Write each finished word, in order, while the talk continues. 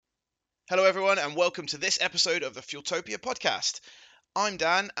Hello, everyone, and welcome to this episode of the Fueltopia podcast. I'm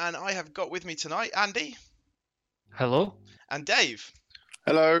Dan, and I have got with me tonight Andy Hello. and Dave.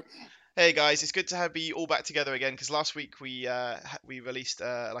 Hello. Hey guys, it's good to have you all back together again because last week we released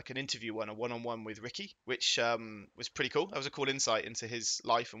like an interview a one-on-one with Ricky, which was pretty cool. That was a cool insight into his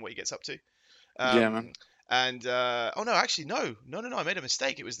life and what he gets up to. Yeah, man. And oh no, actually no, I made a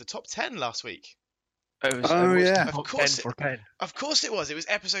mistake. It was the top 10 last week. It was yeah. Of top course 10 for 10. Of course it was. It was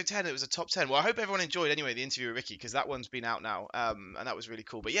episode 10. It was a top 10. Well, I hope everyone enjoyed anyway the interview with Ricky because that one's been out now. And that was really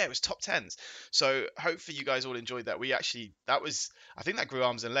cool. But yeah, it was top 10s. So hopefully you guys all enjoyed that. I think that grew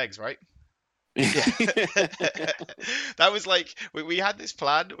arms and legs, right? That was like we had this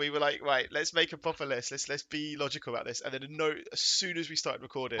plan. We were like, right, let's make a proper list. Let's be logical about this. And then as soon as we started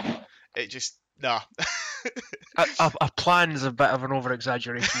recording, it just nah. A plan's a bit of an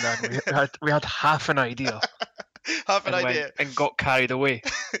over-exaggeration, Dan. We had half an idea Half an and idea. and got carried away.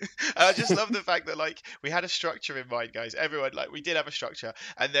 I just love the fact that like we had a structure in mind, guys. Everyone we did have a structure,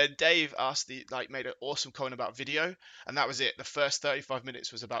 and then Dave made an awesome comment about video, and that was it. The first 35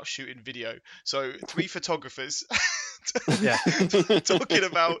 minutes was about shooting video. So 3 photographers Yeah. talking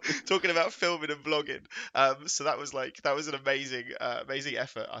about filming and vlogging. So that was an amazing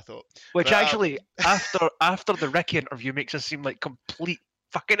effort, I thought. Which But, actually, after the Ricky interview, makes us seem like complete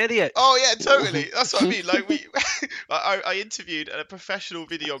fucking idiots. Oh yeah, totally. That's what I mean. Like I interviewed a professional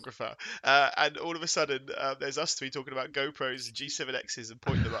videographer, and all of a sudden there's us three talking about GoPros and G7Xs and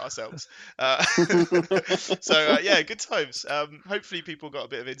pointing them at ourselves. So yeah, good times. Hopefully people got a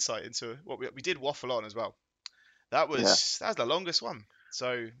bit of insight into what we did waffle on as well. That was the longest one.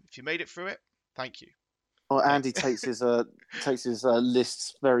 So if you made it through it, thank you. Well, Andy takes his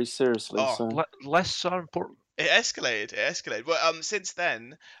lists very seriously. Oh. So. Lists are important. It escalated. Well, since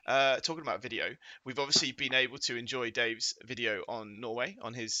then, talking about video, we've obviously been able to enjoy Dave's video on Norway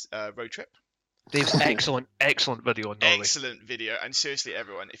on his road trip. Dave's excellent video on Norway. Excellent video, and seriously,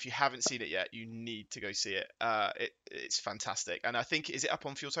 everyone, if you haven't seen it yet, you need to go see it. It's fantastic, and I think is it up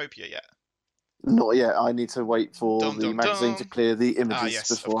on Fueltopia yet? Not yet. I need to wait for the magazine to clear the images yes,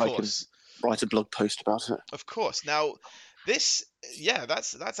 before I can write a blog post about it. Of course. Now, that's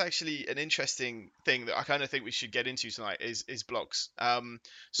actually an interesting thing that I kind of think we should get into tonight is blogs.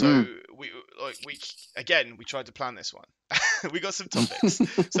 So we tried to plan this one. We got some topics,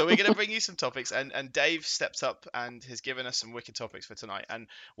 so we're gonna bring you some topics, and Dave stepped up and has given us some wicked topics for tonight, and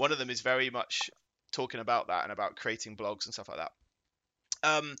one of them is very much talking about that and about creating blogs and stuff like that.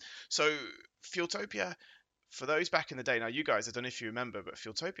 So Fueltopia, for those back in the day, now you guys, I don't know if you remember, but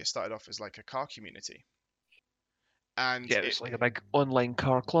Fueltopia started off as like a car community. And yeah, it was like a big online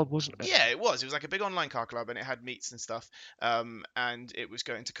car club, wasn't it? Yeah, it was. It was like a big online car club, and it had meets and stuff. And it was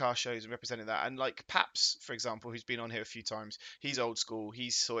going to car shows and representing that. And like Paps, for example, who's been on here a few times, he's old school.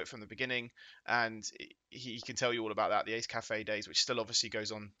 He saw it from the beginning, and he can tell you all about that. The Ace Cafe days, which still obviously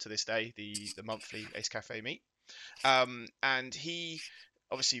goes on to this day, the monthly Ace Cafe meet. And he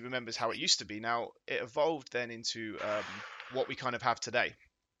obviously remembers how it used to be. Now it evolved then into what we kind of have today,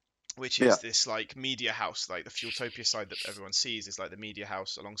 which is this like media house, like the Fueltopia side that everyone sees is like the media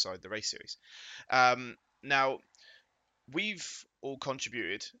house alongside the race series. Now we've all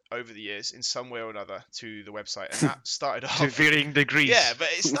contributed over the years in some way or another to the website, and that started off to varying degrees. Yeah, but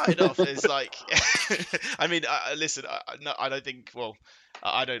it started off as like, I mean, listen, I don't think. Well,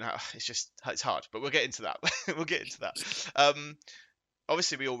 I don't know. It's hard, but we'll get into that. We'll get into that.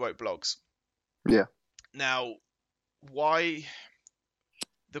 Obviously, we all wrote blogs. Yeah. Now, why?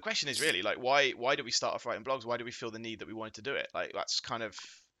 The question is really like, why did we start off writing blogs? Why did we feel the need that we wanted to do it? Like, that's kind of,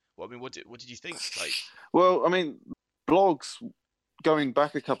 well, I mean, what did you think? Like, well, I mean, blogs going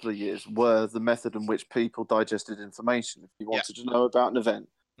back a couple of years were the method in which people digested information. If you wanted to know about an event,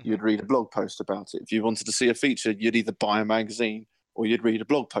 you'd read a blog post about it. If you wanted to see a feature, you'd either buy a magazine or you'd read a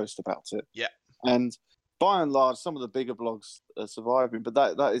blog post about it. Yeah. And by and large, some of the bigger blogs are surviving, but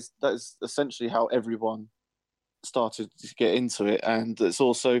that is essentially how everyone started to get into it. And it's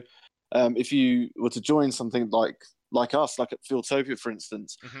also if you were to join something like us, like at Fueltopia, for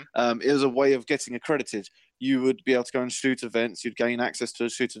instance, it was a way of getting accredited. You would be able to go and shoot events. You'd gain access to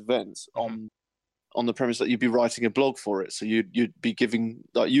shoot events on the premise that you'd be writing a blog for it. So you'd be giving,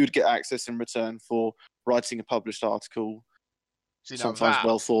 like, you'd get access in return for writing a published article, sometimes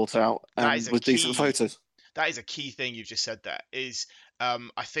well thought out and with decent photos. That is a key thing you've just said there is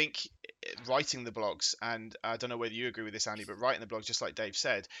I think writing the blogs, and I don't know whether you agree with this, Andy, but writing the blogs, just like Dave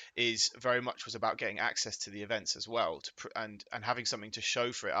said, is very much was about getting access to the events as well, and having something to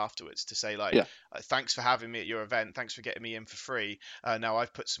show for it afterwards, to say like, thanks for having me at your event, thanks for getting me in for free. Now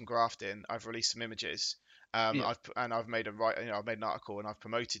I've put some graft in, I've released some images, Yeah. I've made I've made an article and I've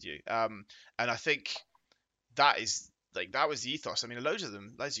promoted you. And I think that is like that was the ethos. I mean, loads of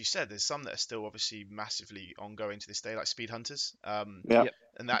them, as you said, there's some that are still obviously massively ongoing to this day, like Speed Hunters. Yeah. Yep.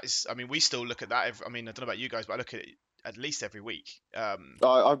 And that is, I mean, we still look at that. I mean, I don't know about you guys, but I look at least every week. I'm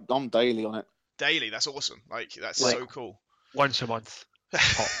daily on it. Daily. That's awesome. Like that's Like- so cool. Once a month.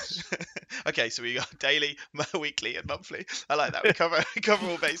 Tops. Okay, so we got daily, weekly, and monthly. I like that. We cover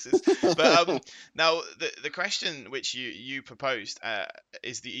all bases. But now the question which you proposed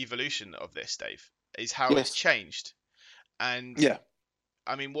is the evolution of this, Dave, is how Yes. it's changed. And Yeah.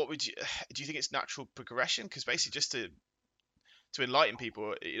 I mean, what would do you think it's natural progression? Because basically, just to enlighten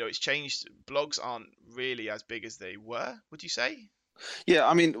people, it's changed. Blogs aren't really as big as they were. Would you say? Yeah,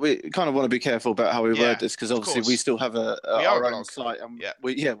 I mean, we kind of want to be careful about how we Yeah, word this because of obviously we course. still have We are our a own blog. site, and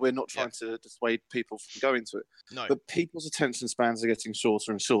Yeah. we're not trying to dissuade people from going to it. No, But people's attention spans are getting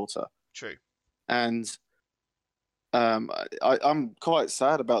shorter and shorter, true. and I'm quite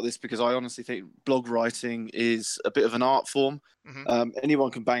sad about this because I honestly think blog writing is a bit of an art form. Mhm.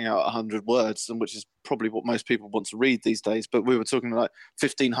 Anyone can bang out 100 words, and which is probably what most people want to read these days. But we were talking like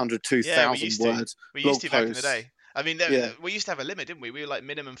 1,500, Yeah, we 2,000 used to. words. We blog used to back in the posts. day. I mean, Yeah. we used to have a limit, didn't we? We were like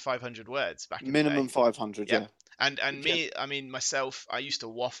minimum 500 words back in Minimum the day. 500, Yeah. yeah. And Yeah. me, I mean myself, I used to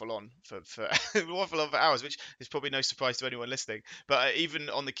waffle on for waffle on for hours, which is probably no surprise to anyone listening. But even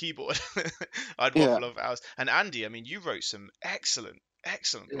on the keyboard, I'd Yeah. waffle on for hours. And Andy, I mean, you wrote some excellent Yeah.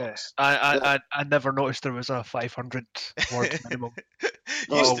 blogs. I never noticed there was a 500 word minimum.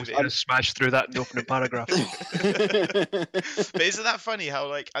 I Used to always be. kind of smashed through that in the opening paragraph. But isn't that funny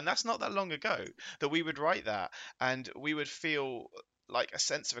how and that's not that long ago that we would write that and we would feel like a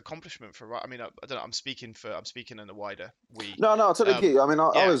sense of accomplishment for I mean I don't know, I'm speaking in a wider we. No, I totally get you. I mean,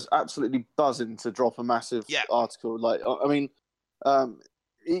 I yeah. was absolutely buzzing to drop a massive Yeah. article. Like, I mean,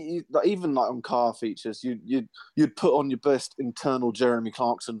 even like on car features, you'd put on your best internal Jeremy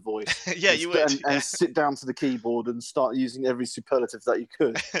Clarkson voice. Yeah, you would. And sit down to the keyboard and start using every superlative that you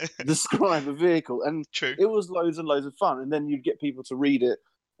could to describe a vehicle. And True. it was loads and loads of fun. And then you'd get people to read it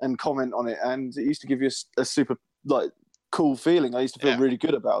and comment on it, and it used to give you a super like cool feeling. I used to feel really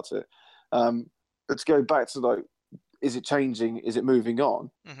good about it. But to go back to like, is it changing? Is it moving on?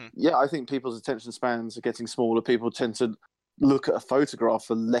 Mm-hmm. Yeah, I think people's attention spans are getting smaller. People tend to look at a photograph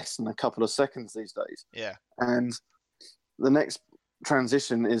for less than a couple of seconds these days. Yeah. And the next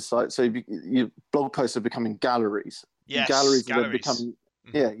transition is like, so your blog posts are becoming galleries. Yes, galleries. Are galleries. becoming,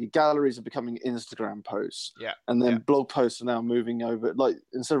 Mhm. yeah, your galleries are becoming Instagram posts. Yeah. And then Yeah. blog posts are now moving over. Like,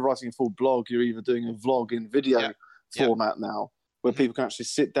 instead of writing a full blog, you're either doing a vlog in video Yeah. format now, where Mhm. people can actually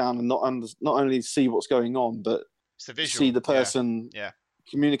sit down and not only see what's going on, but It's the visual. see the person Yeah.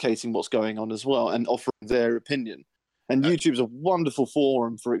 communicating what's going on as well and offering their opinion. And YouTube's a wonderful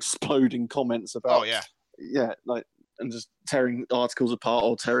forum for exploding comments about, Oh yeah. yeah, like, and just tearing articles apart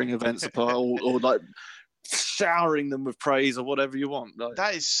or tearing events apart or like showering them with praise or whatever you want. Like,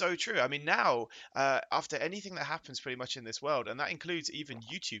 That is so true. I mean, now, after anything that happens pretty much in this world, and that includes even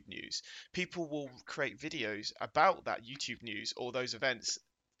YouTube news, people will create videos about that YouTube news or those events,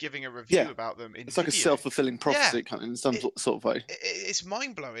 giving a review about them in it's like a video. self-fulfilling prophecy kind of, in some sort of way. It's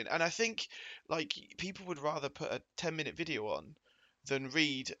mind-blowing. And I think, like, people would rather put a 10-minute video on than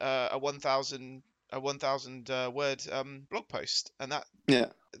read a 1,000 word blog post. And that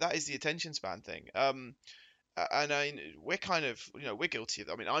is the attention span thing. And we're kind of, we're guilty of.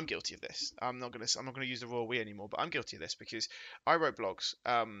 I mean, I'm guilty of this. I'm not gonna use the royal we anymore, but I'm guilty of this because I wrote blogs.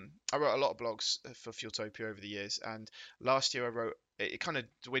 I wrote a lot of blogs for Fueltopia over the years, and last year I wrote. It kind of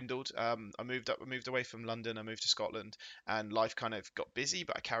dwindled. I moved away from London. I moved to Scotland, and life kind of got busy.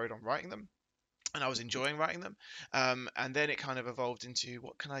 But I carried on writing them, and I was enjoying writing them. And then it kind of evolved into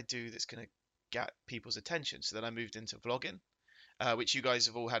what can I do that's gonna get people's attention. So then I moved into vlogging, which you guys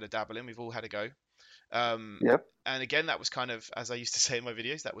have all had a dabble in. We've all had a go. Yep. And again, that was kind of, as I used to say in my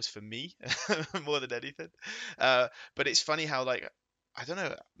videos, that was for me more than anything. But it's funny how, like, I don't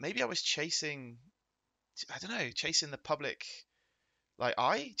know, maybe I was chasing the public, like, do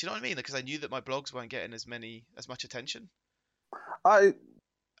you know what I mean? Because I knew that my blogs weren't getting as much attention. I don't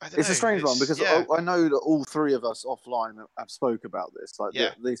it's know. A strange one because I know that all three of us offline have spoke about this, like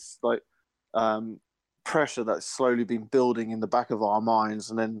this like pressure that's slowly been building in the back of our minds,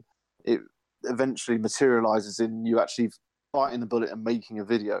 and then it eventually materializes in you actually biting the bullet and making a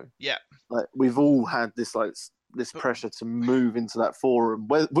video. Yeah, like we've all had this pressure to move into that forum,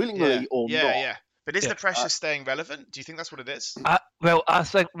 willingly or not. Yeah. But is the pressure staying relevant? Do you think that's what it is? I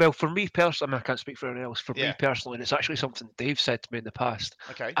think for me personally, I can't speak for anyone else. For me personally, and it's actually something Dave said to me in the past.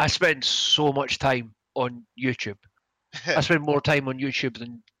 Okay. I spend so much time on YouTube. I spend more time on YouTube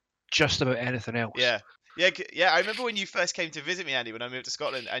than just about anything else. Yeah. Yeah. I remember when you first came to visit me, Andy, when I moved to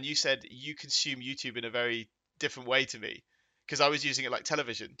Scotland, and you said you consume YouTube in a very different way to me because I was using it like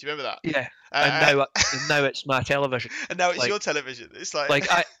television. Do you remember that? Yeah, and Uh, now it's my television. and now it's Like your television. It's like, like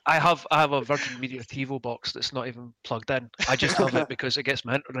I have a Virgin Media TiVo box that's not even plugged in. I just have it because it gets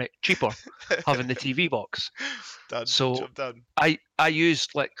my internet cheaper having the TV box. done. So Job done. I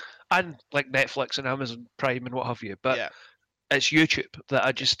used like Netflix and Amazon Prime and what have you, but Yeah. it's YouTube that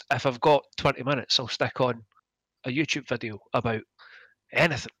I just, if I've got 20 minutes, I'll stick on a YouTube video about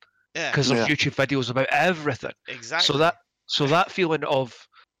anything Yeah. because there's Yeah. YouTube videos about everything. Exactly. So that feeling of,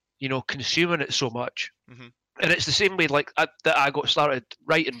 consuming it so much, Mhm. and it's the same way like that I got started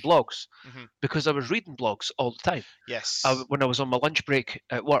writing blogs Mhm. because I was reading blogs all the time. Yes. When I was on my lunch break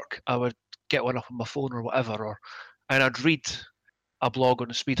at work, I would get one up on my phone or whatever, and I'd read a blog on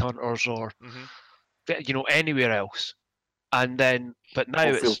the Speed Hunters or Mhm. Anywhere else. And then, but now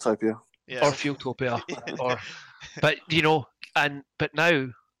Or it's Fieldtopia. Yeah. or Fieldtopia, but now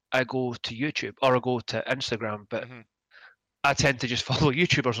I go to YouTube or I go to Instagram, but Mhm. I tend to just follow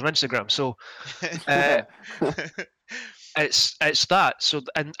YouTubers on Instagram. So uh, it's that. So,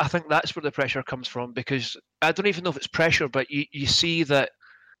 and I think that's where the pressure comes from, because I don't even know if it's pressure, but you see that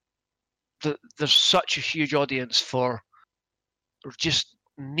there's such a huge audience for just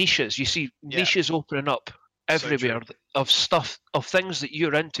niches. You see Yeah. niches opening up So everywhere true. of stuff, of things that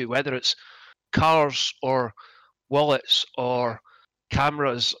you're into, whether it's cars or wallets or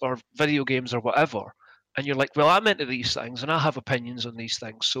cameras or video games or whatever. And you're like, well, I'm into these things and I have opinions on these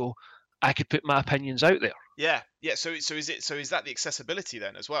things, so I could put my opinions out there. Yeah. Yeah. So is that the accessibility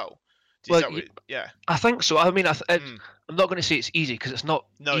then as well? Is Well, that what, yeah. I think so. I mean, Mm. I'm not going to say it's easy because it's not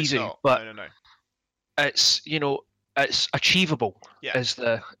No, it's easy, not. but No. it's it's achievable. Yeah.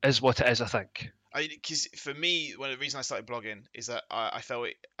 Is what it is, I think. Because for me, one of the reasons I started blogging is that I felt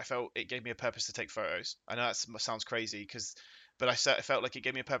it gave me a purpose to take photos. I know that sounds crazy, but I felt like it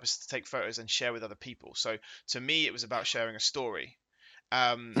gave me a purpose to take photos and share with other people. So to me, it was about sharing a story.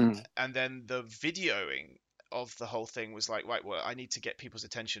 And then the videoing of the whole thing was like, right, well, I need to get people's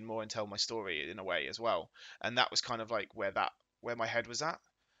attention more and tell my story in a way as well. And that was kind of like where my head was at.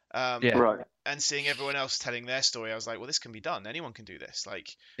 Yeah. Right. And seeing everyone else telling their story, I was like, well, this can be done. Anyone can do this. Like,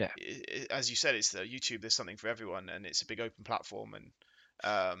 Yeah. As you said, it's YouTube. There's something for everyone, and it's a big open platform. And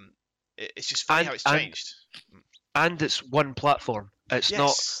it's just funny how it's changed. And it's one platform. It's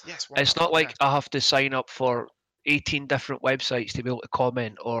not. Yes. It's not like I have to sign up for 18 different websites to be able to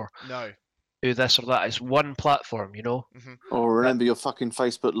comment or no. do this or that. It's one platform, Mm-hmm. Or remember your fucking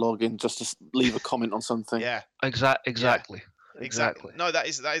Facebook login just to leave a comment on something. Yeah. Exactly. No, that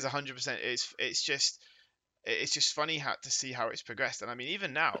is 100%. It's just funny to see how it's progressed. And I mean,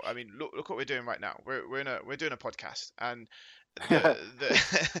 even now, I mean, look what we're doing right now. We're doing a podcast, and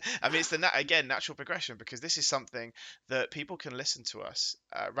I mean, it's natural progression, because this is something that people can listen to us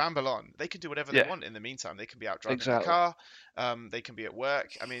ramble on. They can do whatever they want in the meantime. They can be out driving the car. They can be at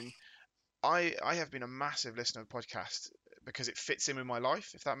work. I mean, I have been a massive listener of podcasts because it fits in with my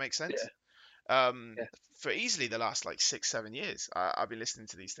life, if that makes sense. For easily the last like 6-7 years, I've been listening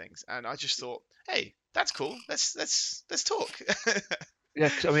to these things, and I just thought, hey, that's cool. Let's talk. Yeah,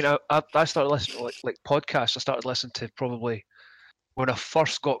 'cause, I mean, I started listening to like podcasts. I started listening to probably when I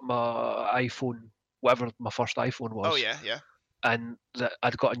first got my iPhone, whatever my first iPhone was. Oh yeah. And that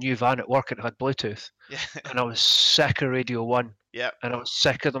I'd got a new van at work and it had Bluetooth. Yeah. And I was sick of Radio 1. Yeah. And I was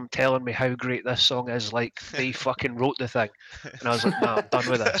sick of them telling me how great this song is, like they fucking wrote the thing. And I was like, nah, I'm done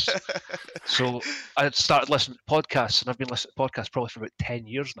with this. So I started listening to podcasts, and I've been listening to podcasts probably for about 10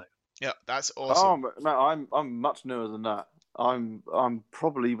 years now. Yeah, that's awesome. Oh no, I'm much newer than that. I'm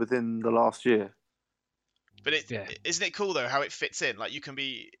probably within the last year. But isn't it cool though how it fits in? Like, you can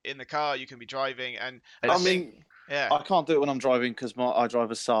be in the car, you can be driving, and I mean, yeah, I can't do it when I'm driving because I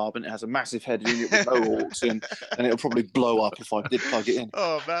drive a Saab and it has a massive head unit with no aux in, and it'll probably blow up if I did plug it in.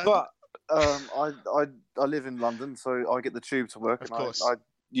 Oh man! But I live in London, so I get the tube to work, of and course. I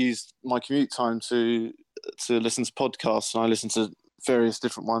use my commute time to listen to podcasts, and I listen to various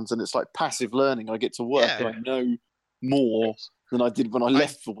different ones, and it's like passive learning. I get to work and I know more than I did when I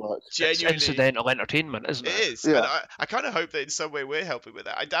left for work. It's incidental entertainment, isn't it? It is. Yeah. And I kind of hope that in some way we're helping with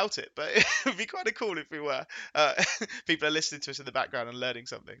that. I doubt it, but it would be kind of cool if we were. People are listening to us in the background and learning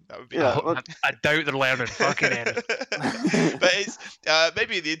something. That would be. Yeah, I doubt they're learning fucking anything. But it's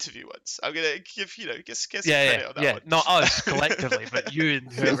maybe in the interview ones. I'm gonna give get some credit on that one. Not us collectively, but you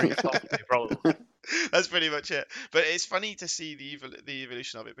and whoever you're talking to, probably. That's pretty much it. But it's funny to see the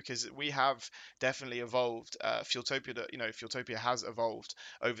evolution of it, because we have definitely evolved. Fueltopia, Fueltopia has evolved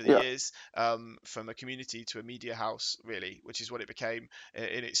over the Yeah. years, from a community to a media house, really, which is what it became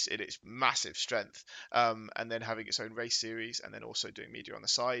in its massive strength. And then having its own race series, and then also doing media on the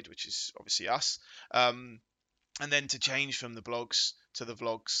side, which is obviously us. And then to change from the blogs to the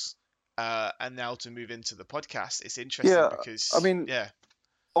vlogs, and now to move into the podcast, it's interesting Yeah, I because mean, yeah.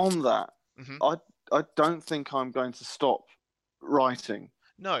 on that, Hmm. I don't think I'm going to stop writing.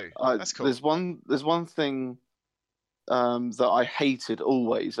 No, that's cool. There's one thing that I hated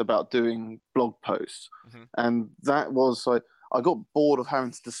always about doing blog posts, Hmm. and that was like I got bored of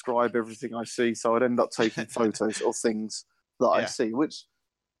having to describe everything I see, so I'd end up taking photos of things that I Yeah. see, which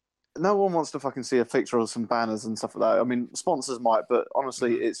no one wants to fucking see a picture of some banners and stuff like that. I mean, sponsors might, but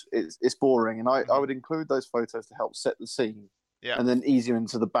honestly, Mhm. it's boring, and I Mhm. would include those photos to help set the scene, Yeah. and then ease you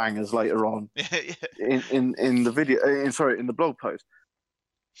into the bangers later on Yeah. in the video. In the blog post.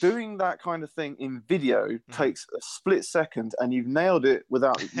 Doing that kind of thing in video Mhm. takes a split second, and you've nailed it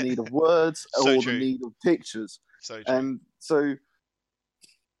without the need of words So or true. the need of pictures. So true. And so,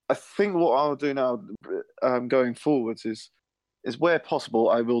 I think what I'll do now, going forwards, is where possible,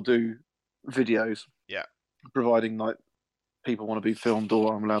 I will do videos. Yeah. Providing like people want to be filmed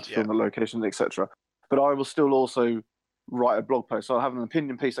or I'm allowed to Yeah. film the location, etc. But I will still also write a blog post. So I'll have an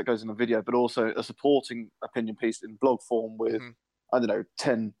opinion piece that goes in the video, but also a supporting opinion piece in blog form with Mhm. I don't know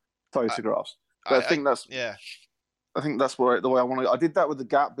 10 photographs. But Yeah. I think that's the way I want to. I did that with the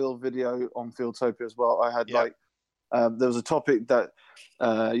Gap Build video on Fieldtopia as well. I had Yeah. there was a topic that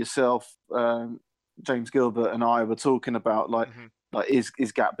yourself, James Gilbert, and I were talking about, like Mhm.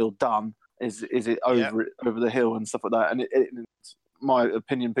 is Gap Build done? Is it over the hill and stuff like that? And my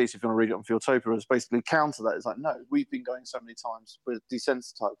opinion piece, if you want to read it on Fieldtopia, is basically counter that. It's like, no, we've been going so many times, we're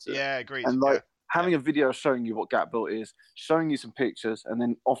desensitized to it. Yeah. Agreed. And Yeah. like having a video showing you what Gap Built is, showing you some pictures, and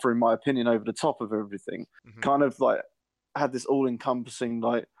then offering my opinion over the top of everything, Mhm. kind of like had this all-encompassing,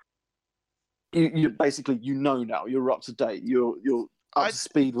 like you basically now you're up to date, you're up to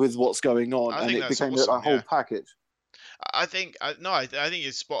speed with what's going on, I and think it that's became awesome. a whole Yeah. package. I think no, I think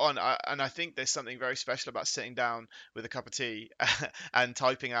you're spot on. And I think there's something very special about sitting down with a cup of tea and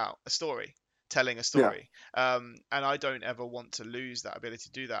typing out a story, telling a Yeah. story. And I don't ever want to lose that ability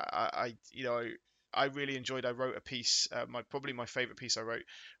to do that. I really enjoyed. I wrote a piece. Probably my favorite piece I wrote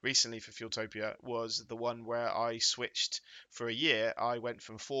recently for Fueltopia was the one where I switched for a year. I went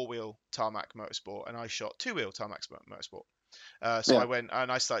from four-wheel tarmac motorsport and I shot two-wheel tarmac motorsport. So Yeah. I went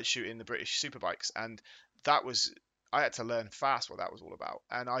and I started shooting the British superbikes, and that was I had to learn fast what that was all about,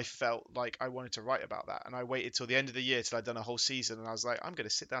 and I felt like I wanted to write about that, and I waited till the end of the year till I'd done a whole season, and I was like, I'm going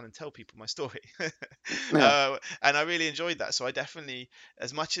to sit down and tell people my story. Yeah. And I really enjoyed that. So I definitely,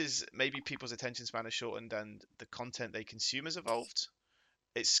 as much as maybe people's attention span has shortened and the content they consume has evolved,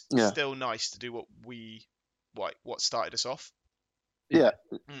 it's Yeah. still nice to do what started us off. Yeah.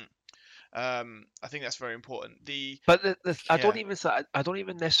 I think that's very important. But I don't Yeah. I don't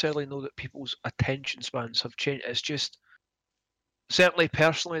even necessarily know that people's attention spans have changed. It's just certainly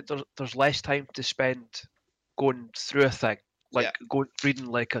personally, there's less time to spend going through a thing, like reading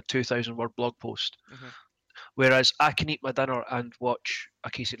like a 2,000 word blog post. Mhm. Whereas I can eat my dinner and watch a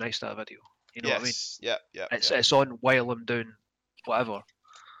Casey Neistat video. You know what I mean? Yes. Yeah. It's on while I'm doing whatever.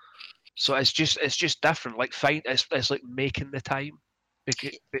 So it's just different. Like it's like making the time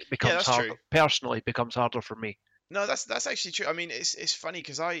becomes that's harder. true. Personally, becomes harder for me. No, that's actually true. I mean, it's funny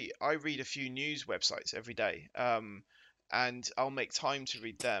because I read a few news websites every day, and I'll make time to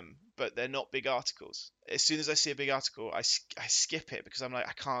read them, but they're not big articles. As soon as I see a big article, I skip it because I'm like,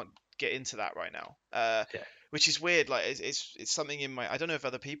 I can't get into that right now. Yeah. Which is weird. Like it's something in my. I don't know if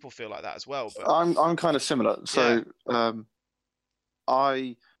other people feel like that as well, but I'm kind of similar. So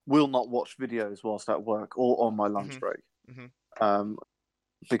I will not watch videos whilst at work or on my lunch break.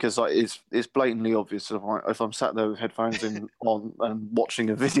 Because like it's blatantly obvious if I'm sat there with headphones on and watching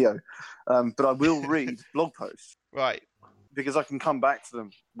a video, but I will read blog posts, right? Because I can come back to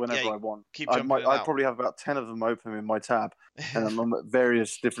them whenever I want. Keep jumping in and I out. probably have about 10 of them open in my tab, and I'm at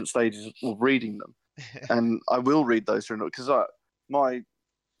various different stages of reading them, and I will read those through because my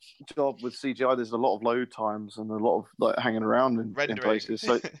job with CGI, there's a lot of load times and a lot of like hanging around in places.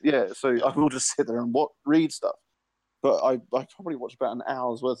 So so I will just sit there and read stuff. But I probably watch about an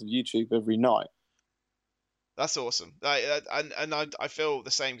hour's worth of YouTube every night. That's awesome. I feel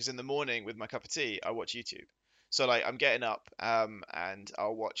the same because in the morning with my cup of tea, I watch YouTube. So like I'm getting up and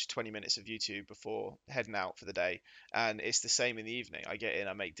I'll watch 20 minutes of YouTube before heading out for the day, and it's the same in the evening. I get in,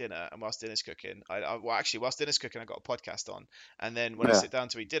 I make dinner, and whilst dinner's cooking, whilst dinner's cooking, I got a podcast on, and then when I sit down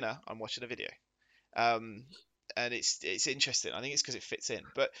to eat dinner, I'm watching a video. And it's interesting. I think it's because it fits in.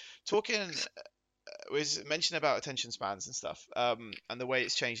 But talking was mentioned about attention spans and stuff, and the way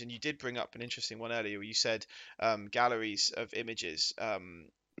it's changed. And you did bring up an interesting one earlier, where you said galleries of images have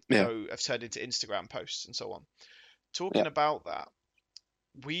turned into Instagram posts and so on. Talking about that,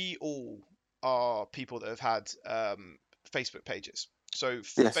 we all are people that have had Facebook pages. So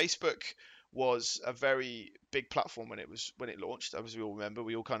Facebook was a very big platform when it launched. As we all remember,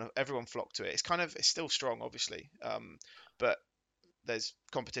 everyone flocked to it. It's still strong, obviously, but there's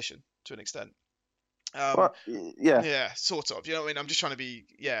competition to an extent. Yeah, sort of. You know what I mean? I'm just trying to be.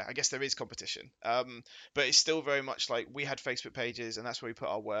 Yeah, I guess there is competition. But it's still very much like we had Facebook pages, and that's where we put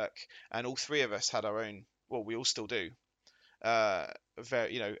our work. And all three of us had our own. Well, we all still do. And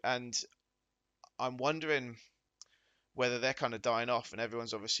I'm wondering whether they're kind of dying off, and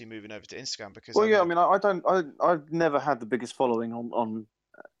everyone's obviously moving over to Instagram because. I've never had the biggest following on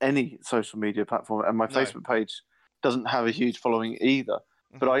any social media platform, and my Facebook page doesn't have a huge following either.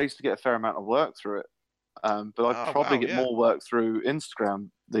 But I used to get a fair amount of work through it. But I probably get more work through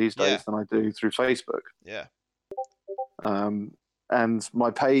Instagram these days than I do through Facebook. Yeah. And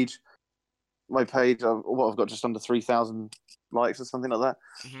my page, I've got just under 3,000 likes or something like that.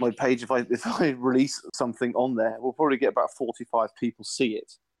 Mm-hmm. My page, if I release something on there, will probably get about 45 people see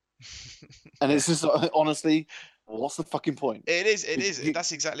it. And it's just honestly, what's the fucking point? It is.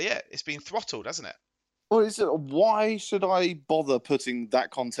 That's exactly it. It's been throttled, hasn't it? Well, why should I bother putting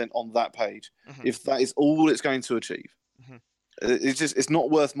that content on that page if that is all it's going to achieve? Mm-hmm. It's not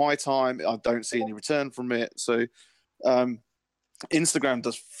worth my time. I don't see any return from it. So Instagram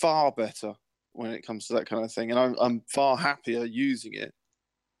does far better when it comes to that kind of thing, and I'm far happier using it.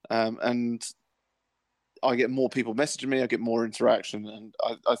 And I get more people messaging me. I get more interaction, and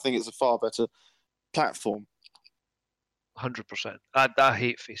I think it's a far better platform. 100%. I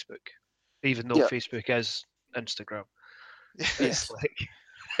hate Facebook. Even though Facebook is Instagram,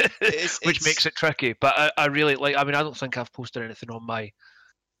 which makes it tricky. But I really like. I mean, I don't think I've posted anything on my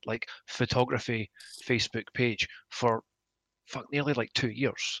photography Facebook page for nearly 2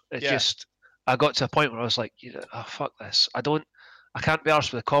 years. It's just I got to a point where I was like, fuck this. I can't be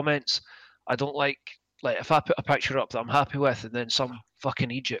arsed with the comments. I don't like if I put a picture up that I'm happy with, and then some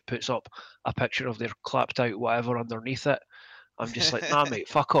fucking Egypt puts up a picture of their clapped out whatever underneath it. I'm just like, nah, mate,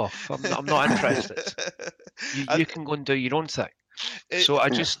 fuck off. I'm not interested. You can go and do your own thing. So I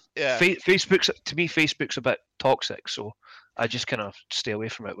just Facebook's a bit toxic, so I just kind of stay away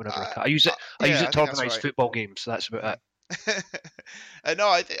from it whenever I can. I use it to organise football games. That's about it. No,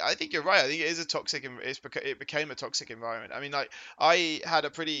 I think you're right. I think it is a toxic. It became a toxic environment. I mean, I had a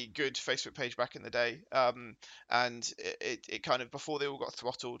pretty good Facebook page back in the day, and it kind of before they all got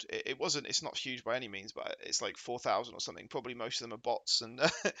throttled. It's not huge by any means, but it's like 4,000 or something. Probably most of them are bots and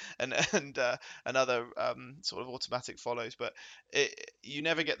and other sort of automatic follows. But you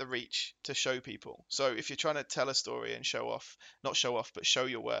never get the reach to show people. So if you're trying to tell a story and not show off, but show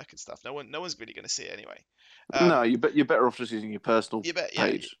your work and stuff, no one's really going to see it anyway. No, you're better off just using your personal page.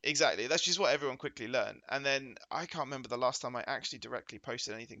 Yeah, exactly. That's just what everyone quickly learned. And then I can't remember the last time I actually directly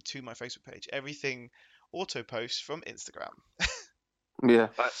posted anything to my Facebook page. Everything auto posts from Instagram. Yeah.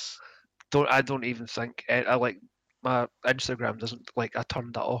 I don't even think I like my Instagram doesn't I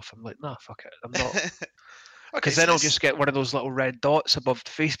turned that off. I'm like, nah, fuck it. I'm not. Because then I'll just get one of those little red dots above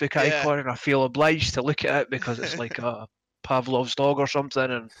the Facebook icon, and I feel obliged to look at it because it's like a Pavlov's dog or something,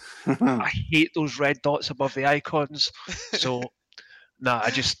 and I hate those red dots above the icons. So,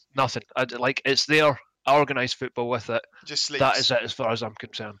 I just nothing. It's there. I organise football with it. Just sleeps. That is it as far as I'm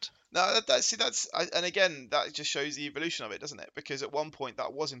concerned. No, and again, that just shows the evolution of it, doesn't it? Because at one point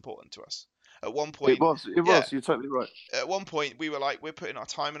that was important to us. At one point, it was. You're totally right. At one point, we were like, we're putting our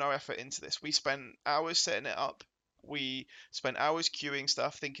time and our effort into this. We spent hours setting it up. We spent hours queuing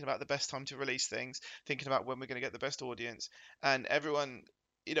stuff, thinking about the best time to release things, thinking about when we're going to get the best audience, and everyone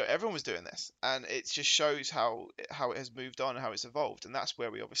was doing this, and it just shows how it has moved on and how it's evolved, and that's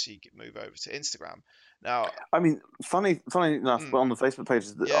where we obviously move over to Instagram. Now, I mean, funny enough, on the Facebook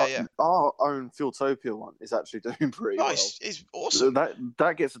pages, our own Fueltopia one is actually doing pretty well. It's awesome.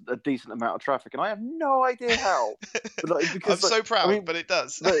 That gets a decent amount of traffic, and I have no idea how. I'm so proud, but it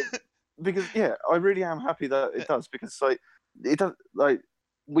does. Because I really am happy that it does, because it does,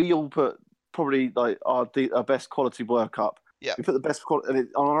 we all put probably our best quality work up. Yeah. We put the best quality, and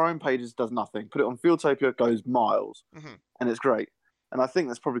on our own pages does nothing. Put it on Fueltopia, it goes miles, and it's great. And I think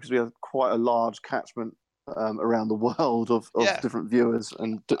that's probably because we have quite a large catchment around the world of Yeah. different viewers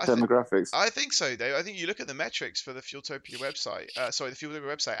and I think- demographics. I think so, Dave. I think you look at the metrics for the Fueltopia website, the Fueltopia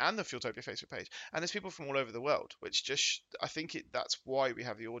website and the Fueltopia Facebook page, and there's people from all over the world, which I think that's why we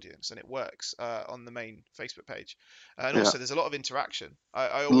have the audience, and it works on the main Facebook page. And Yeah. also, there's a lot of interaction.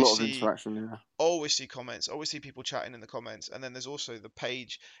 I A always lot of see interaction, yeah. always see comments, always see people chatting in the comments, and then there's also the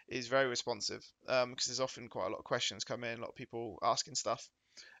page is very responsive because there's often quite a lot of questions come in, a lot of people asking stuff.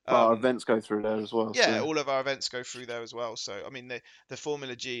 Our events go through there as well. Yeah, so. all of our events go through there as well. So I mean, the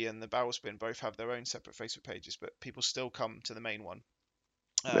Formula G and the Barrel Spin both have their own separate Facebook pages, but people still come to the main one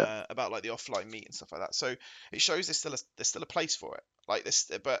about like the offline meet and stuff like that. So it shows there's still a place for it, like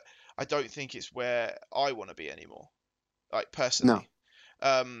this. But I don't think it's where I want to be anymore, like personally.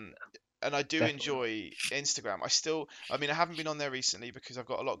 And I do Definitely. enjoy Instagram. I mean, I haven't been on there recently because I've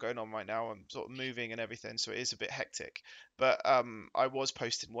got a lot going on right now. I'm sort of moving and everything, so it is a bit hectic. But I was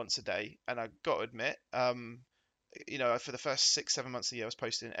posting once a day, and I got to admit, for the first 6-7 months of the year, I was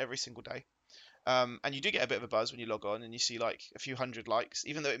posting every single day. And you do get a bit of a buzz when you log on and you see like a few hundred likes,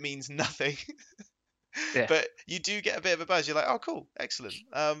 even though it means nothing. Yeah. But you do get a bit of a buzz. You're like, oh, cool, excellent.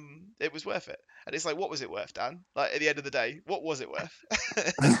 It was worth it. And it's like, what was it worth, Dan? Like at the end of the day, what was it worth?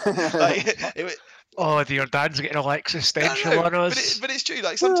 Your Dan's getting all existential No, on us. but it's true.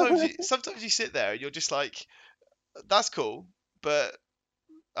 Like sometimes you sit there and you're just like, that's cool, but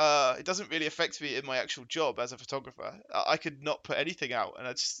it doesn't really affect me in my actual job as a photographer. I could not put anything out, and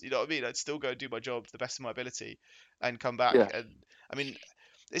you know what I mean. I'd still go and do my job to the best of my ability, and come back. Yeah. And I mean,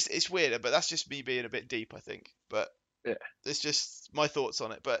 it's weird, but that's just me being a bit deep, I think. But yeah, it's just my thoughts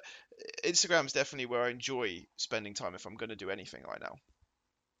on it. But Instagram's definitely where I enjoy spending time if I'm going to do anything right now.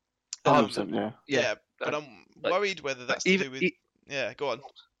 100%, yeah. But I'm worried whether that's to do with. Yeah, go on.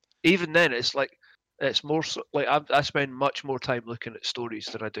 Even then, it's like it's more like I spend much more time looking at stories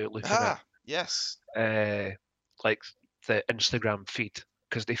than I do looking at yes, like the Instagram feed,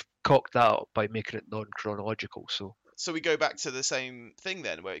 because they've cocked that up by making it non-chronological. So we go back to the same thing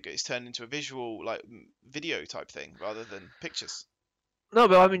then, where it gets turned into a visual, like video type thing rather than pictures. No,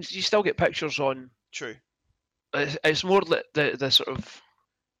 but I mean, you still get pictures on. True. It's more the sort of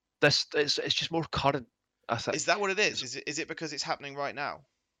this. It's just more current, I think. Is that what it is? Is it because it's happening right now?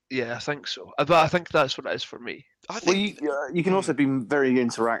 Yeah, I think so. But I think that's what it is for me. I think. Well, you can also be very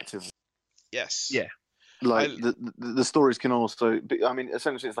interactive. Yes. Yeah. Like the stories can also be, I mean,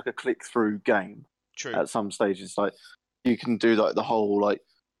 essentially it's like a click-through game. True. At some stages, like you can do like the whole like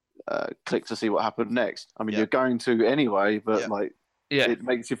click to see what happened next. I mean, you're going to anyway, but it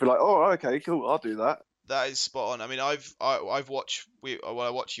makes you feel like, oh, okay, cool, I'll do that. That is spot on. I mean, I've watched I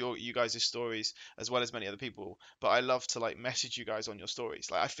watch you guys' stories as well as many other people, but I love to like message you guys on your stories.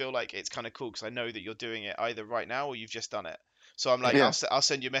 Like I feel like it's kind of cool because I know that you're doing it either right now or you've just done it. So I'm like, I'll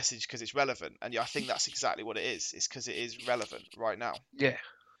send you a message because it's relevant, and I think that's exactly what it is. It's because it is relevant right now. Yeah.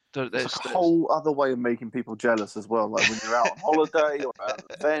 It's a whole other way of making people jealous as well. Like when you're out on holiday or at an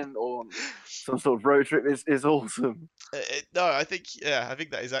event or some sort of road trip, is awesome. No, I think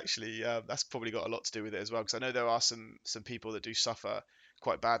that is actually that's probably got a lot to do with it as well. Because I know there are some people that do suffer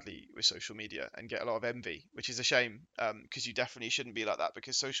quite badly with social media and get a lot of envy, which is a shame. Because you definitely shouldn't be like that.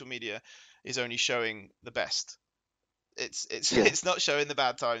 Because social media is only showing the best. It's not showing the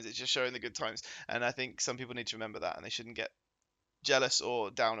bad times. It's just showing the good times. And I think some people need to remember that, and they shouldn't get jealous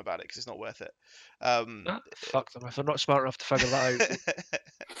or down about it because it's not worth it. Fuck them if they're not smart enough to figure that out.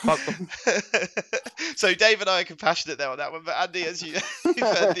 Fuck them. So Dave and I are compassionate there on that one, but Andy, as you've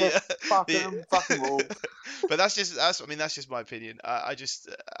heard fuck them all. But that's just my opinion. I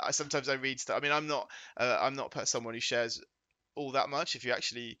sometimes I read stuff. I mean, I'm not someone who shares all that much. If you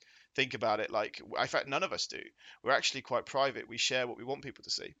actually think about it, like in fact, none of us do. We're actually quite private. We share what we want people to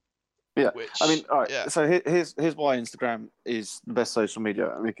see. Yeah, I mean, all right. Yeah. So here's why Instagram is the best social media,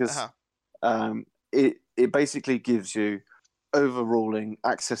 because it basically gives you overruling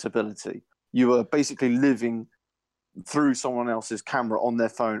accessibility. You are basically living through someone else's camera on their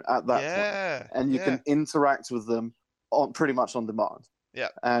phone at that point, and you can interact with them on pretty much on demand. Yeah,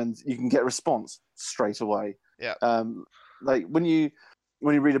 and you can get a response straight away. Yeah, like when you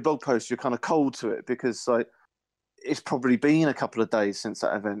read a blog post, you're kind of cold to it because like. It's probably been a couple of days since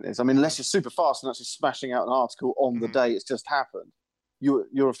that event is. I mean, unless you're super fast and actually smashing out an article on the day it's just happened,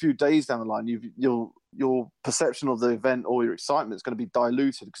 you're a few days down the line. Your perception of the event or your excitement is going to be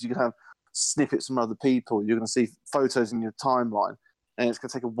diluted because you can have snippets from other people. You're going to see photos in your timeline, and it's going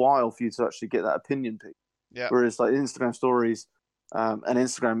to take a while for you to actually get that opinion piece. Yeah. Whereas like Instagram stories, And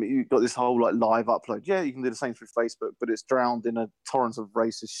Instagram, you've got this whole like live upload. Yeah, you can do the same through Facebook, but it's drowned in a torrent of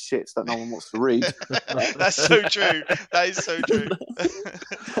racist shit that no one wants to read. That's so true. That is so true.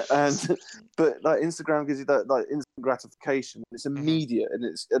 But like Instagram gives you that like instant gratification. It's immediate,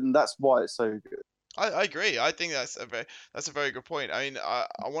 and that's why it's so good. I agree. I think that's a very good point. I mean, I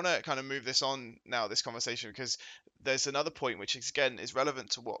want to kind of move this on now, this conversation, because there's another point which again is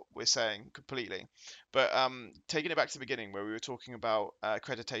relevant to what we're saying completely. But taking it back to the beginning where we were talking about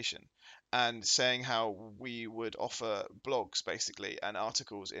accreditation and saying how we would offer blogs basically and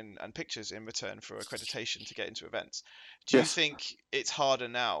articles and pictures in return for accreditation to get into events. Do you think it's harder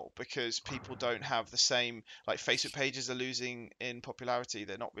now because people don't have the same, like Facebook pages are losing in popularity?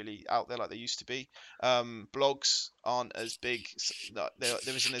 They're not really out there like they used to be. Blogs aren't as big. There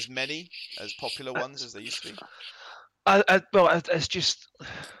isn't as many as popular ones as there used to be. Well, it's just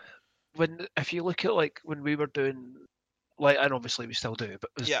if you look at like when we were doing, like, and obviously we still do, but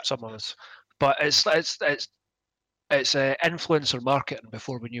there's some of us. But it's influencer marketing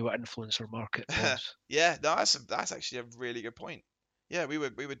before we knew what influencer marketing was. Yeah, no, that's actually a really good point. Yeah, we were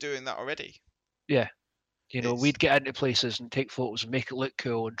doing that already. Yeah, we'd get into places and take photos and make it look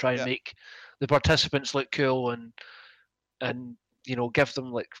cool and try and make the participants look cool and give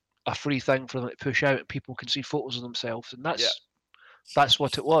them like a free thing for them to push out and people can see photos of themselves, and that's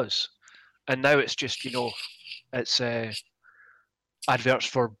what it was. And now it's just it's adverts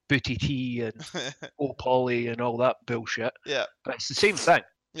for Booty Tea and Polly and all that bullshit. Yeah, but it's the same thing.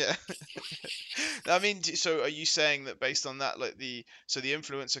 Yeah. I mean, so are you saying that based on that, like the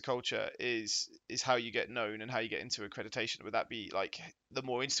influencer culture is how you get known and how you get into accreditation? Would that be like the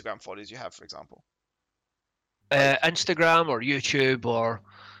more Instagram followers you have, for example? Instagram or YouTube or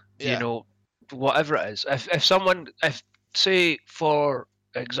whatever it is. If say for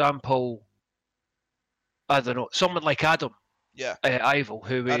example, I don't know, someone like Adam. Yeah. Ivel,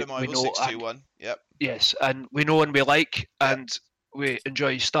 who we know. 621. Yep. Yes, and we know and we like, and we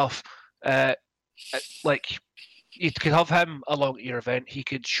enjoy his stuff. Like you could have him along at your event. He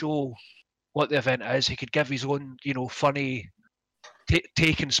could show what the event is. He could give his own, funny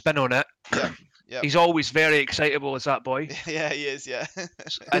take and spin on it. Yeah. He's always very excitable as that boy. Yeah, he is. Yeah.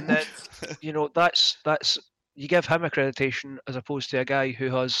 And then that's you give him accreditation as opposed to a guy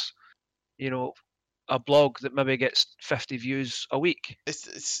who has, a blog that maybe gets 50 views a week.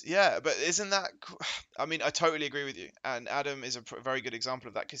 It's but isn't that? I mean, I totally agree with you. And Adam is a very good example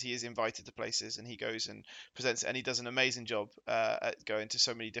of that because he is invited to places and he goes and presents, and he does an amazing job at going to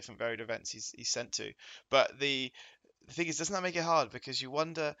so many different varied events he's sent to. But the thing is, doesn't that make it hard? Because you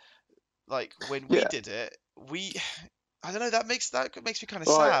wonder, like when we did it, I don't know. That makes me kind of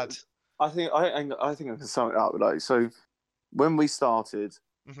sad. I think I can sum it up. Like, so when we started.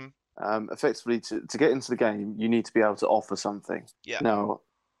 Mm-hmm. Effectively, to get into the game, you need to be able to offer something. Yeah. Now,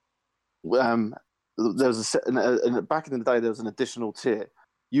 there was back in the day, there was an additional tier.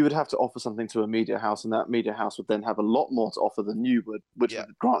 You would have to offer something to a media house, and that media house would then have a lot more to offer than you would, which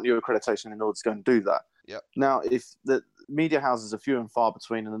would grant you accreditation in order to go and do that. Yeah. Now, if the media houses are few and far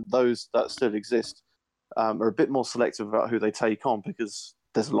between, and those that still exist are a bit more selective about who they take on because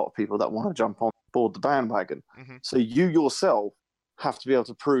there's a lot of people that want to jump on board the bandwagon. Mm-hmm. So you yourself have to be able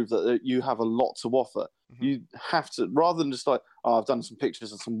to prove that you have a lot to offer. Mm-hmm. You have to, rather than just like, I've done some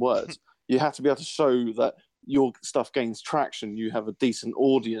pictures and some words, you have to be able to show that your stuff gains traction, you have a decent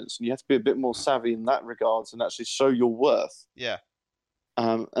audience, and you have to be a bit more savvy in that regards and actually show your worth. Yeah.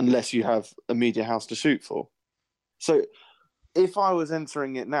 Unless you have a media house to shoot for. So if I was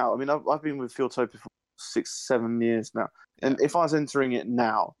entering it now, I mean, I've been with Fieldtopia for 6-7 years now, and if I was entering it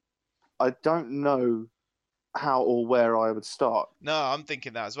now, I don't know how or where I would start. No, I'm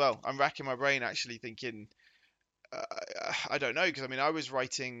thinking that as well. I'm racking my brain actually thinking, I don't know, because I mean, I was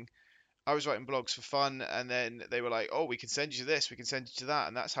writing blogs for fun, and then they were like, oh, we can send you this, we can send you to that,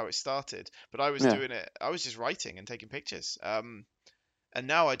 and that's how it started. But I was doing it, I was just writing and taking pictures. And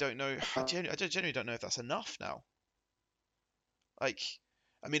now I don't know, I genuinely don't know if that's enough now. Like,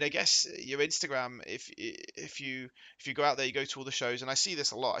 I mean, I guess your Instagram, if you go out there, you go to all the shows, and I see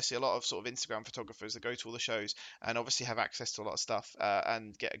this a lot. I see a lot of sort of Instagram photographers that go to all the shows and obviously have access to a lot of stuff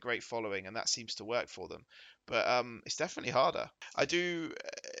and get a great following, and that seems to work for them. But it's definitely harder. I do,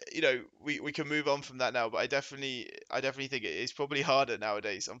 we can move on from that now, but I definitely think it is probably harder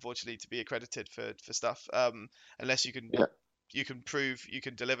nowadays, unfortunately, to be accredited for stuff, unless you can. Yeah. You can prove you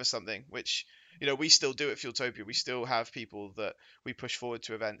can deliver something, which we still do at Fieldtopia. We still have people that we push forward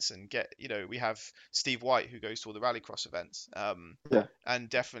to events and get. We have Steve White who goes to all the Rallycross events, and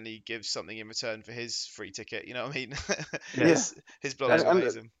definitely gives something in return for his free ticket. You know what I mean? His blogs are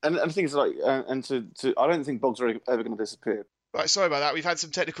amazing. And the thing is, like, and to I don't think blogs are ever going to disappear. Right, sorry about that. We've had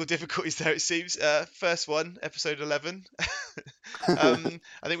some technical difficulties there, it seems. First one, episode 11. I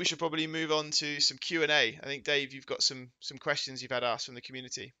think we should probably move on to some Q&A. I think, Dave, you've got some questions you've had asked from the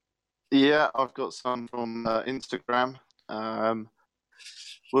community. Yeah, I've got some from Instagram.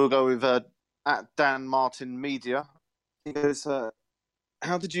 We'll go with at Dan Martin Media. He goes,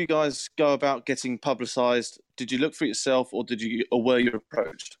 how did you guys go about getting publicised? Did you look for it yourself, or were you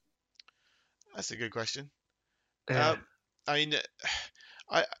approached? That's a good question. Yeah. I mean,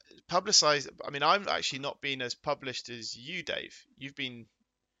 I publicize. I mean, I'm actually not been as published as you, Dave. You've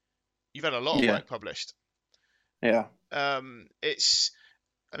had a lot of work published. Yeah. It's.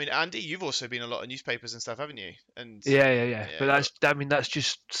 I mean, Andy, you've also been a lot of newspapers and stuff, haven't you? And yeah. But that's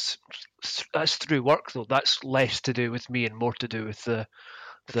just that's through work though. That's less to do with me and more to do with the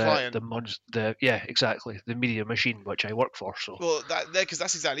client. Exactly, the media machine which I work for. So well, because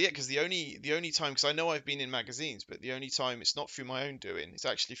that's exactly it. Because the only time, because I know I've been in magazines, but the only time it's not through my own doing, it's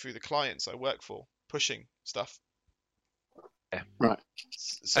actually through the clients I work for pushing stuff. Yeah. Right.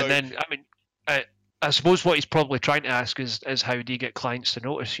 So, and then I mean, I suppose what he's probably trying to ask is how do you get clients to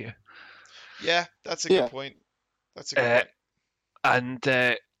notice you? Yeah, that's a good point. That's a good point.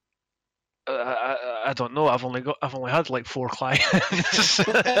 And I don't know. I've only had like 4 clients.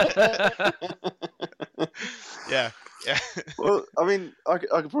 Yeah. Well, I mean, I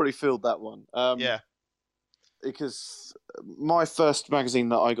could probably field that one. Yeah. Because my first magazine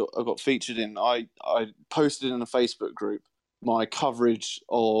that I got featured in, I posted in a Facebook group my coverage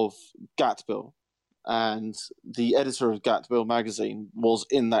of Gatbill, and the editor of Gatbill magazine was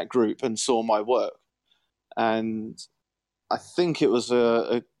in that group and saw my work, and I think it was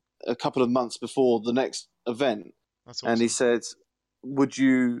a couple of months before the next event. That's awesome. And he said, would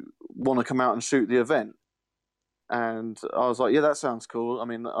you want to come out and shoot the event? And I was like, yeah, that sounds cool. I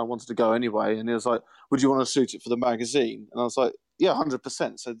mean, I wanted to go anyway. And he was like, would you want to shoot it for the magazine? And I was like, yeah,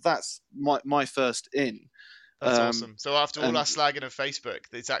 100%. So that's my first in. That's awesome. So after all our slagging of Facebook,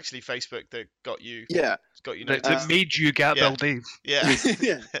 it's actually Facebook that got you. Yeah. Got you noticed. That made you Gatbill, Dave. Yeah.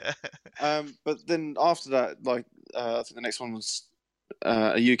 Yeah. But then after that, like, I think the next one was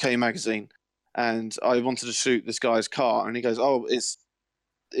a UK magazine, and I wanted to shoot this guy's car, and he goes, "Oh,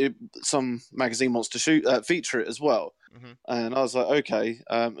 some magazine wants to feature it as well." Mm-hmm. And I was like, "Okay."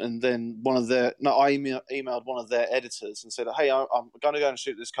 And then I emailed one of their editors and said, "Hey, I'm going to go and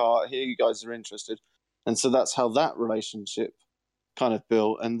shoot this car. Here, you guys are interested." And so that's how that relationship kind of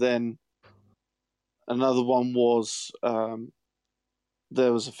built. And then another one was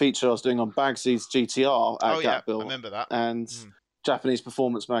there was a feature I was doing on Bagsy's GTR at Gatbill. I remember that. And Japanese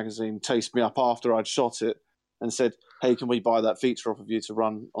Performance Magazine chased me up after I'd shot it and said, "Hey, can we buy that feature off of you to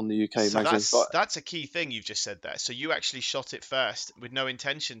run on the UK magazine?" That's a key thing you've just said there. So you actually shot it first with no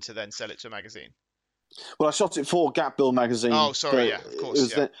intention to then sell it to a magazine. Well, I shot it for Gatbill magazine. Oh, sorry, yeah, of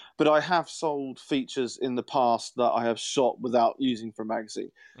course. Yeah. But I have sold features in the past that I have shot without using for a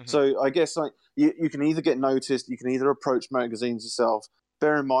magazine. Mm-hmm. So I guess like you can either get noticed, you can either approach magazines yourself.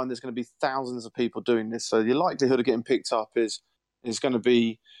 Bear in mind, there's going to be thousands of people doing this, so the likelihood of getting picked up is going to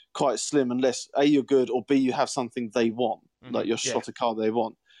be quite slim unless A, you're good, or B, you have something they want, like you're shot a car they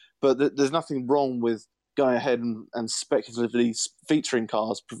want. But there's nothing wrong with going ahead and speculatively featuring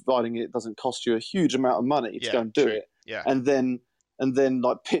cars, providing it doesn't cost you a huge amount of money to go and do it. Yeah. And then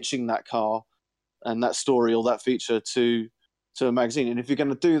like pitching that car and that story or that feature to a magazine. And if you're going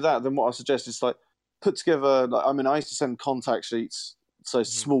to do that, then what I suggest is like put together. Like, I mean, I used to send contact sheets, so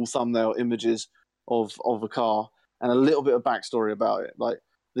small thumbnail images of a car and a little bit of backstory about it. Like,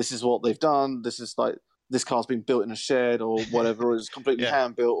 this is what they've done. This is like, this car's been built in a shed or whatever, or it's completely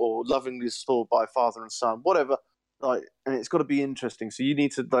hand built or lovingly stored by father and son, whatever. Like, and it's got to be interesting. So you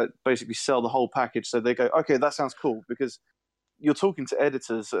need to like basically sell the whole package. So they go, okay, that sounds cool, because you're talking to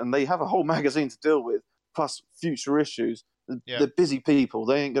editors and they have a whole magazine to deal with, plus future issues. They're busy people.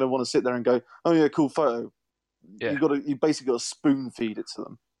 They ain't going to want to sit there and go, oh yeah, cool photo. Yeah. You basically got to spoon feed it to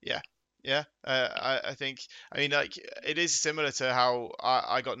them. Yeah. Yeah, I think, I mean, like, it is similar to how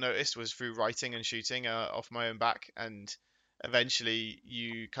I got noticed was through writing and shooting off my own back, and eventually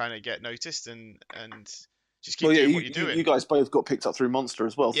you kind of get noticed and just keep doing what you're doing. You guys both got picked up through Monster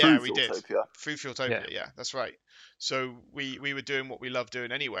as well, through Fueltopia. Did. Through Fueltopia, yeah, that's right. So we were doing what we love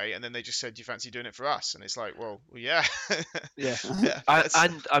doing anyway, and then they just said, do you fancy doing it for us? And it's like, well yeah. Yeah.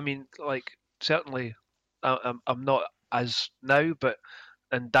 And I mean, like, certainly I'm not as now, but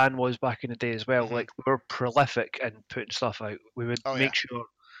and Dan was back in the day as well. Mm-hmm. Like, we were prolific in putting stuff out. We would make sure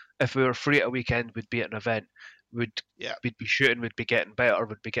if we were free at a weekend, we'd be at an event. We'd be shooting. We'd be getting better.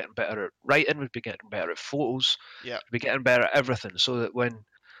 We'd be getting better at writing. We'd be getting better at photos. Yeah, we'd be getting better at everything. So that when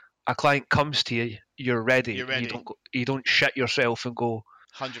a client comes to you, you're ready. You're And ready. you don't shit yourself and go,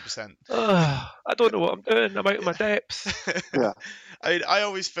 100%. I don't know what I'm doing. I'm out of my depth. Yeah. I mean, I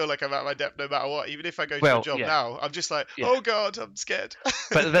always feel like I'm out of my depth no matter what. Even if I go to a Well, job yeah. now, I'm just like, Yeah. oh God, I'm scared.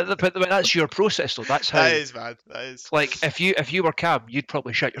 But that's your process, though. That's how. That is, man. That is. Like if you were Cam, you'd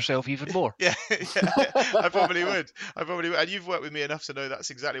probably shit yourself even more. Yeah, yeah, I probably would. I probably would. And you've worked with me enough to know that's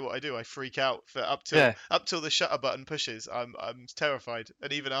exactly what I do. I freak out for up till the shutter button pushes. I'm terrified,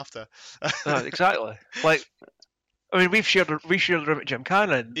 and even after. Exactly. Like, I mean, we shared a room at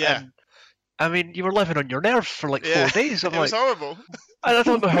Gymkhana, Yeah. and I mean, you were living on your nerves for like 4 days. I'm it was like, horrible. I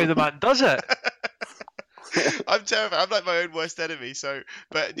don't know how the man does it. I'm terrified. I'm like my own worst enemy. So,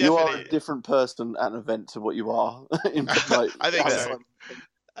 but You are definitely, a different person at an event to what you are. In, like, I think so. outside.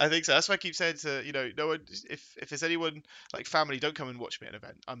 I think so. That's why I keep saying to no one. If there's anyone like family, don't come and watch me at an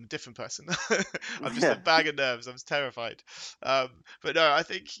event. I'm a different person. I'm just a bag of nerves. I'm terrified. But no, I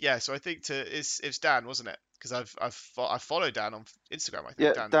think So I think it's Dan, wasn't it? Because I followed Dan on Instagram. I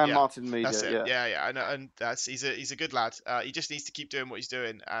think Dan Martin Media. That's it. Yeah. Yeah. I know, and he's a good lad. He just needs to keep doing what he's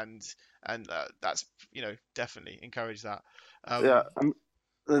doing, and that's definitely encourage that.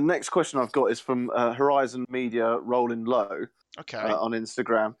 The next question I've got is from Horizon Media Rolling Low. Okay. On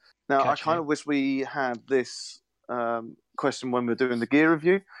Instagram. Now, I kind of wish we had this question when we're doing the gear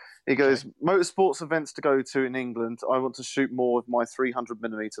review. He goes, motorsports events to go to in England. I want to shoot more with my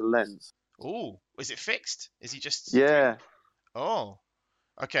 300mm lens. Oh, is it fixed? Is he just? Yeah. Oh,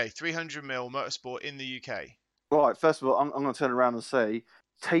 okay. 300mm motorsport in the UK. Right. First of all, I'm going to turn around and say,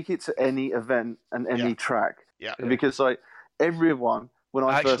 take it to any event and any track. Yeah. Because everyone, when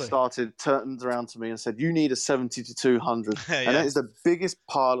I first started, turned around to me and said, you need a 70 to 200. And that is the biggest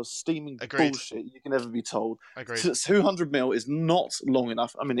pile of steaming bullshit you can ever be told. Agreed. 200mm is not long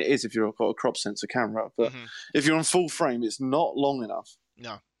enough. I mean, it is if you've got a crop sensor camera, but if you're on full frame, it's not long enough.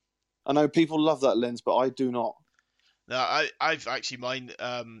 No. I know people love that lens, but I do not. No, I've actually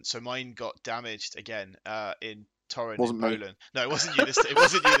mine got damaged again in Torun in Poland. No, it wasn't you this time. It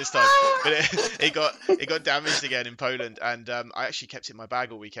wasn't you this time. But it got damaged again in Poland, and I actually kept it in my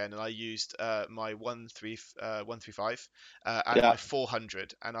bag all weekend, and I used my 135 and my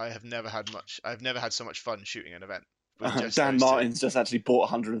 400, and I've never had so much fun shooting an event. Dan Martin's just actually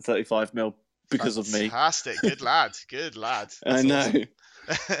bought 135mm because of me. Fantastic, good lad. That's I know. Awesome.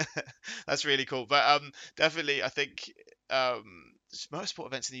 That's really cool. But definitely, I think motorsport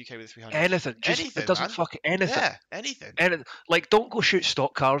events in the UK with a 300. Anything. It doesn't fuck anything. Yeah, anything. Like, don't go shoot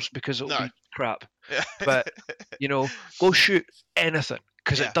stock cars because it'll be crap. But, go shoot anything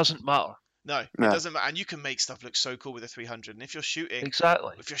because it doesn't matter. No, it doesn't matter. And you can make stuff look so cool with a 300. And if you're shooting...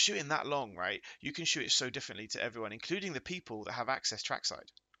 Exactly. If you're shooting that long, right, you can shoot it so differently to everyone, including the people that have access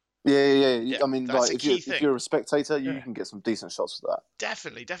trackside. Yeah. I mean, that's like, if you're a spectator, you can get some decent shots for that.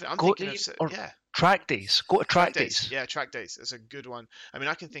 Definitely. I'm thinking of track days. Go to track days. Yeah, track days. That's a good one. I mean,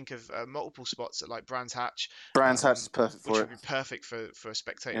 I can think of multiple spots at like Brands Hatch. Brands Hatch is perfect for it. Which would be perfect for a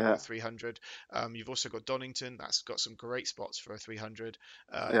spectator with a 300. You've also got Donington. That's got some great spots for a 300.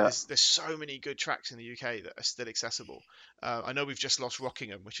 There's so many good tracks in the UK that are still accessible. I know we've just lost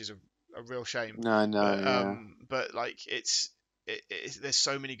Rockingham, which is a real shame. But like there's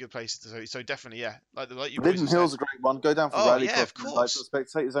so many good places. So definitely, like you. Linden Hill's a great one. Go down for rallycross. Of course. Like, for the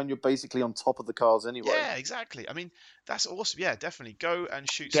spectator zone, you're basically on top of the cars anyway. Yeah, exactly. I mean, that's awesome. Yeah, definitely go and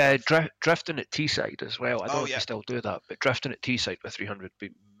shoot. Yeah, drifting at Teesside as well. I don't know if you still do that, but drifting at Teesside with 300 would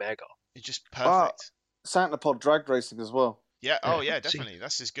be mega. It's just perfect. Santa Pod drag racing as well. Yeah. Oh yeah, definitely.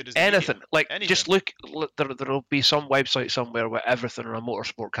 That's as good as anything. Like anything. Just look. There'll be some website somewhere with everything on a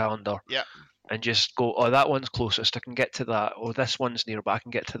motorsport calendar. Yeah. And just go, oh, that one's closest, I can get to that. Or this one's nearby, I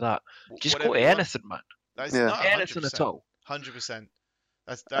can get to that. Just go to anything, man. Anything at all. 100%.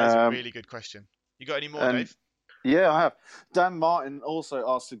 That is a really good question. You got any more, Dave? Yeah, I have. Dan Martin also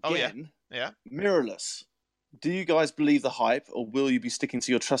asked again. Yeah. Mirrorless. Do you guys believe the hype, or will you be sticking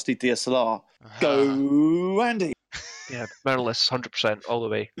to your trusty DSLR? Go, Andy. Yeah, mirrorless, 100%, all the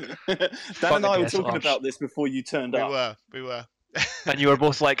way. Dan and I were talking about this before you turned up. We were. And you were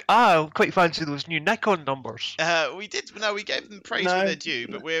both like, I quite fancy those new Nikon numbers. We did. No, we gave them praise when they're due,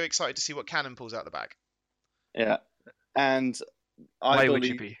 but we're excited to see what Canon pulls out the bag. Yeah. And why would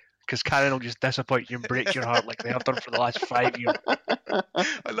you be? Because Canon will just disappoint you and break your heart like they have done for the last 5 years.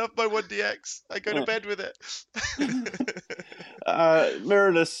 I love my 1DX. I go to bed with it.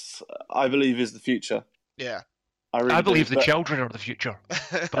 Mirrorless, I believe, is the future. Yeah. I believe the children are the future.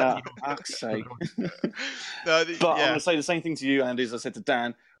 But, fuck's sake. But I'm going to say the same thing to you, Andy, as I said to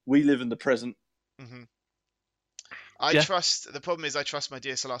Dan. We live in the present. Mm-hmm. The problem is I trust my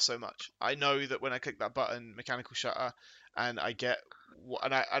DSLR so much. I know that when I click that button, mechanical shutter, and I get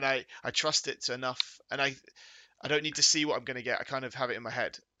I trust it enough, and I don't need to see what I'm going to get. I kind of have it in my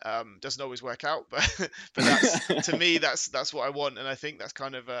head. Doesn't always work out, but that's to me that's what I want, and I think that's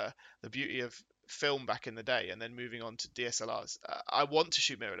kind of the beauty of film back in the day, and then moving on to DSLRs. I want to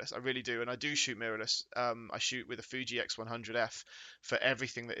shoot mirrorless, I really do, and I do shoot mirrorless. I shoot with a Fuji X100F for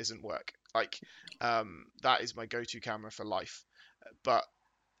everything that isn't work. Like that is my go-to camera for life, but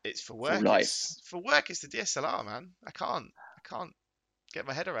it's for work. For work, it's the DSLR, man. I can't get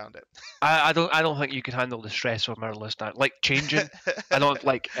my head around it. I don't think you could handle the stress of mirrorless now. Like changing, I don't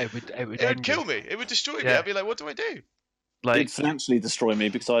like it would kill me. It would destroy me. I'd be like, what do I do? Like, it'd financially destroy me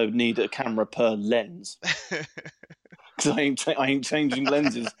because I would need a camera per lens. Because I ain't changing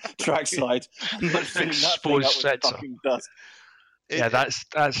lenses trackside. Exposed sensor. Yeah,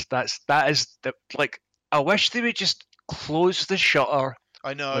 that is the, like, I wish they would just close the shutter.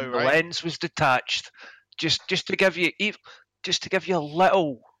 I know, when right? The lens was detached, just to give you a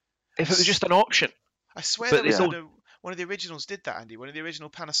little. If it was just an option. I swear that one of the originals did that, Andy. One of the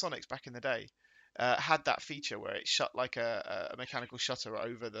original Panasonics back in the day had that feature where it shut like a mechanical shutter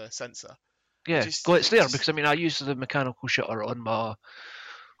over the sensor. Yeah, well, it's there because I used the mechanical shutter on my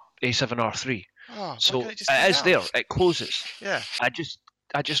A7R3. Oh, so it is there. It closes. Yeah.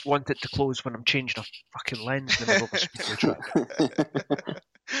 I just want it to close when I'm changing a fucking lens in the middle of a speedway track.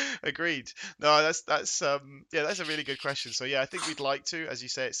 Agreed. No, that's a really good question. So yeah, I think we'd like to, as you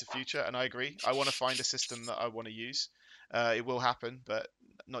say, it's the future, and I agree. I want to find a system that I want to use. It will happen, but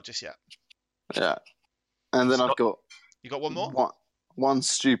not just yet. Yeah. And then You got one more? One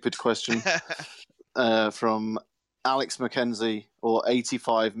stupid question from Alex McKenzie, or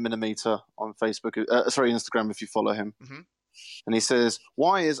 85mm on Facebook. Instagram if you follow him. Mm-hmm. And he says,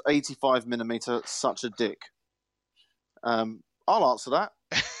 "Why is 85mm such a dick?" I'll answer that.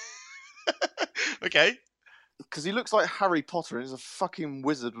 Okay. Because he looks like Harry Potter and he's a fucking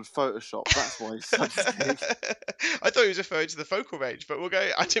wizard with Photoshop. That's why he's such a dick. I thought he was referring to the focal range, but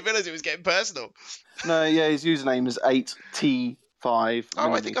I didn't realise it was getting personal. No, yeah, his username is 8T5.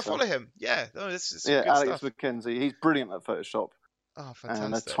 Oh, I think I follow him. Yeah, this is good Alex stuff. McKenzie. He's brilliant at Photoshop. Oh, fantastic.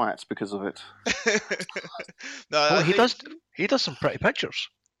 And a twat because of it. He does some pretty pictures.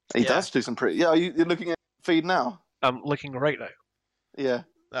 He does do some pretty. Yeah, you're looking at feed now? I'm looking right now. Yeah,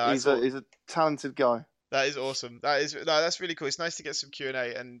 he's a talented guy. That is awesome. That's really cool. It's nice to get some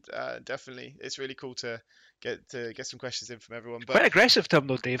Q&A, and definitely it's really cool to get some questions in from everyone. But quite aggressive to him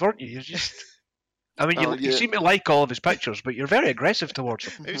though, Dave, aren't you? You're just. I mean, you seem to like all of his pictures, but you're very aggressive towards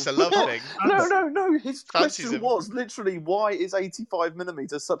him. Maybe it's a love thing. No. His question was literally, why is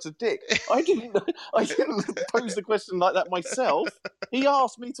 85mm such a dick? I didn't pose the question like that myself. He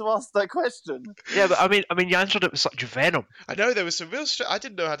asked me to ask that question. Yeah, but I mean, you answered it with such venom. I know there was some real. I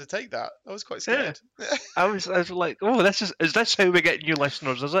didn't know how to take that. I was quite scared. Yeah. I was like, oh, is this how we get new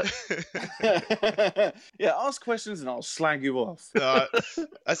listeners? Is it? Yeah, ask questions and I'll slag you off. No,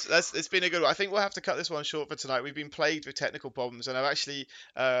 it's been a good one. I think we'll have to cut this one short for tonight. We've been plagued with technical problems, and I've actually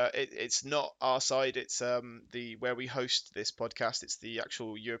it's not our side. It's where we host this podcast. It's the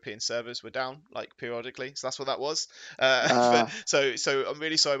actual European servers were down like periodically, so that's what that was. So I'm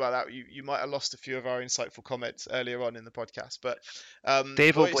really sorry about that. You might have lost a few of our insightful comments earlier on in the podcast, but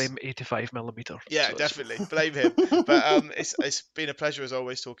Dave will blame 85mm. Yeah, so definitely blame him. But it's been a pleasure as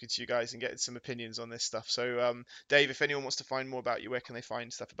always talking to you guys and getting some opinions on this stuff. So Dave, if anyone wants to find more about you, where can they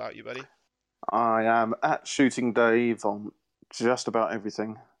find stuff about you, buddy? I am at Shooting Dave on just about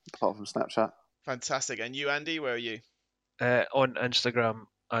everything apart from Snapchat. Fantastic. And you, Andy, where are you? On Instagram,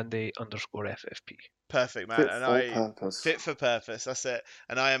 Andy_FFP. Perfect, man. Fit for purpose. That's it.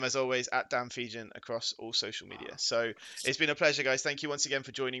 And I am, as always, at Dan Fegan across all social media. So it's been a pleasure, guys. Thank you once again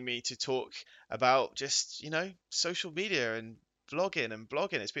for joining me to talk about just, social media and vlogging and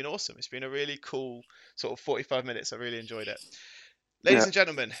blogging. It's been awesome. It's been a really cool sort of 45 minutes. I really enjoyed it. Ladies and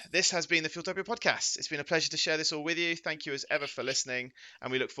gentlemen, this has been the Fieldtopia podcast. It's been a pleasure to share this all with you. Thank you as ever for listening,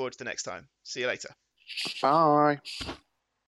 and we look forward to the next time. See you later. Bye.